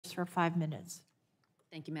Rodgers for 5 minutes.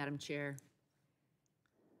 Thank you, Madam Chair.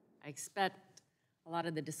 I expect a lot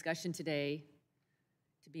of the discussion today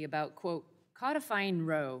to be about, quote, codifying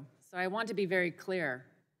Roe. So I want to be very clear.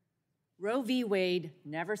 Roe v. Wade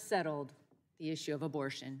never settled the issue of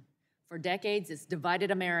abortion. For decades, it's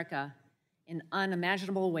divided America in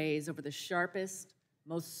unimaginable ways over the sharpest,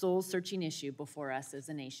 most soul-searching issue before us as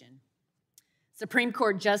a nation. Supreme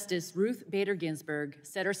Court Justice Ruth Bader Ginsburg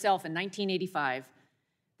said herself in 1985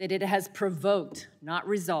 that it has provoked, not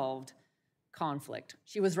resolved, conflict.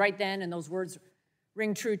 She was right then, and those words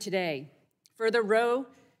ring true today. Further, Roe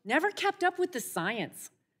never kept up with the science.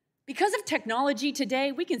 Because of technology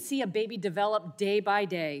today, we can see a baby develop day by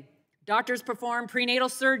day. Doctors perform prenatal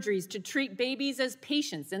surgeries to treat babies as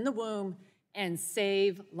patients in the womb and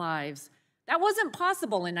save lives. That wasn't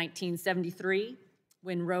possible in 1973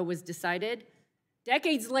 when Roe was decided.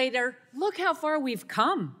 Decades later, look how far we've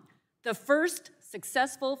come. The first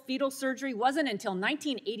successful fetal surgery wasn't until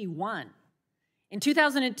 1981. In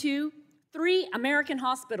 2002, 3 American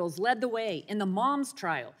hospitals led the way in the MOMS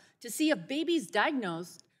trial to see if babies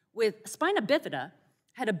diagnosed with spina bifida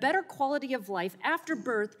had a better quality of life after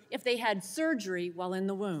birth if they had surgery while in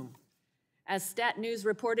the womb. As Stat News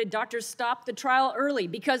reported, doctors stopped the trial early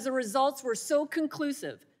because the results were so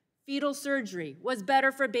conclusive. Fetal surgery was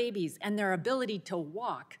better for babies and their ability to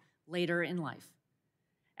walk later in life.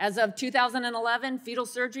 As of 2011, fetal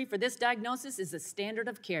surgery for this diagnosis is the standard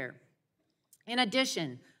of care. In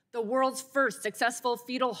addition, the world's first successful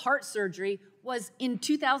fetal heart surgery was in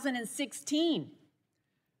 2016.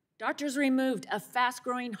 Doctors removed a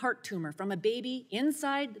fast-growing heart tumor from a baby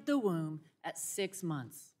inside the womb at 6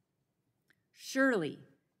 months. Surely,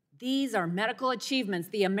 these are medical achievements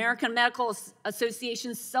the American Medical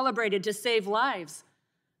Association celebrated to save lives.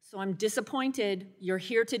 So I'm disappointed you're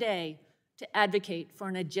here today to advocate for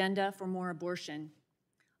an agenda for more abortion.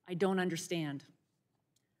 I don't understand.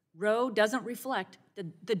 Roe doesn't reflect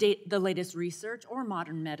the latest research or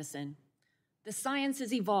modern medicine. The science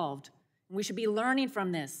has evolved, and we should be learning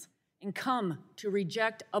from this and come to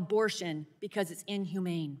reject abortion because it's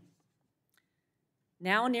inhumane.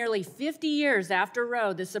 Now, nearly 50 years after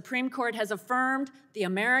Roe, the Supreme Court has affirmed the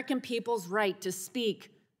American people's right to speak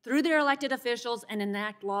through their elected officials and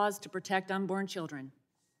enact laws to protect unborn children.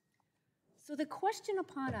 So the question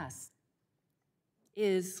upon us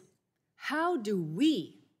is, how do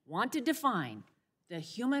we want to define the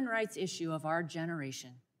human rights issue of our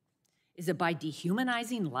generation? Is it by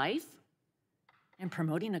dehumanizing life and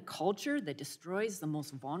promoting a culture that destroys the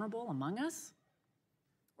most vulnerable among us?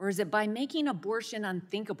 Or is it by making abortion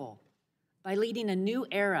unthinkable, by leading a new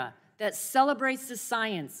era that celebrates the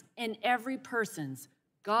science and every person's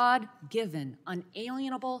God-given,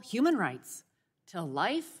 unalienable human rights to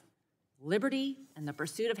life, liberty, and the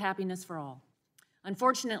pursuit of happiness for all?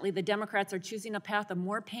 Unfortunately, the Democrats are choosing a path of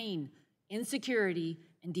more pain, insecurity,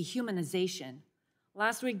 and dehumanization.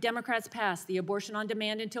 Last week, Democrats passed the Abortion on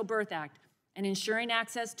Demand Until Birth Act and Ensuring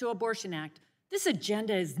Access to Abortion Act. This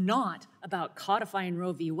agenda is not about codifying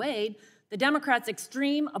Roe v. Wade. The Democrats'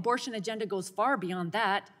 extreme abortion agenda goes far beyond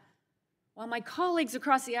that. While my colleagues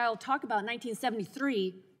across the aisle talk about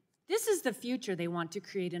 1973, this is the future they want to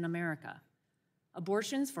create in America.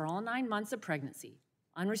 Abortions for all 9 months of pregnancy,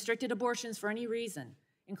 unrestricted abortions for any reason,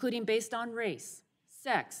 including based on race,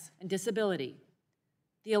 sex, and disability,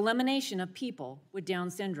 the elimination of people with Down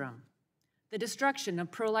syndrome, the destruction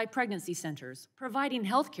of pro-life pregnancy centers, providing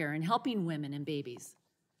health care and helping women and babies,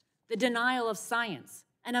 the denial of science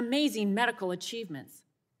and amazing medical achievements,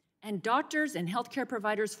 and doctors and healthcare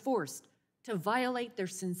providers forced to violate their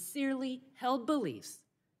sincerely held beliefs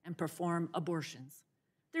and perform abortions.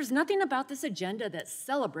 There's nothing about this agenda that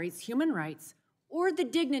celebrates human rights or the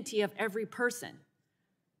dignity of every person.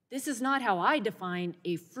 This is not how I define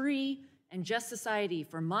a free and just society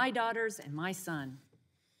for my daughters and my son.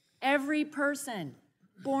 Every person,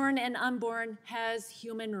 born and unborn, has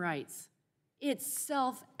human rights. It's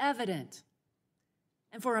self-evident.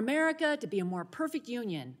 And for America to be a more perfect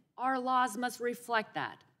union, our laws must reflect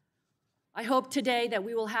that. I hope today that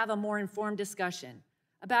we will have a more informed discussion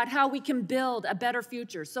about how we can build a better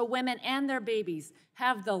future so women and their babies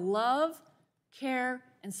have the love, care,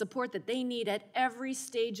 and support that they need at every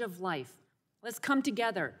stage of life. Let's come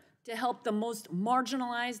together to help the most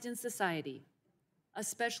marginalized in society,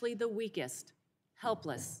 especially the weakest,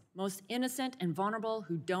 helpless, most innocent, and vulnerable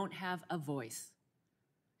who don't have a voice.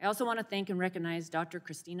 I also want to thank and recognize Dr.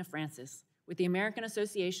 Christina Francis with the American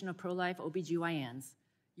Association of Pro-Life OBGYNs.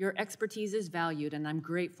 Your expertise is valued, and I'm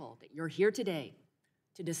grateful that you're here today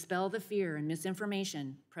to dispel the fear and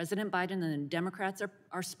misinformation President Biden and the Democrats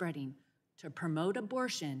are spreading to promote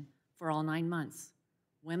abortion for all 9 months.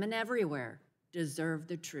 Women everywhere deserve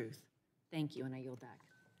the truth. Thank you, and I yield back.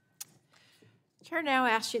 Chair now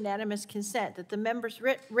asks unanimous consent that the members'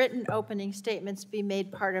 written opening statements be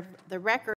made part of the record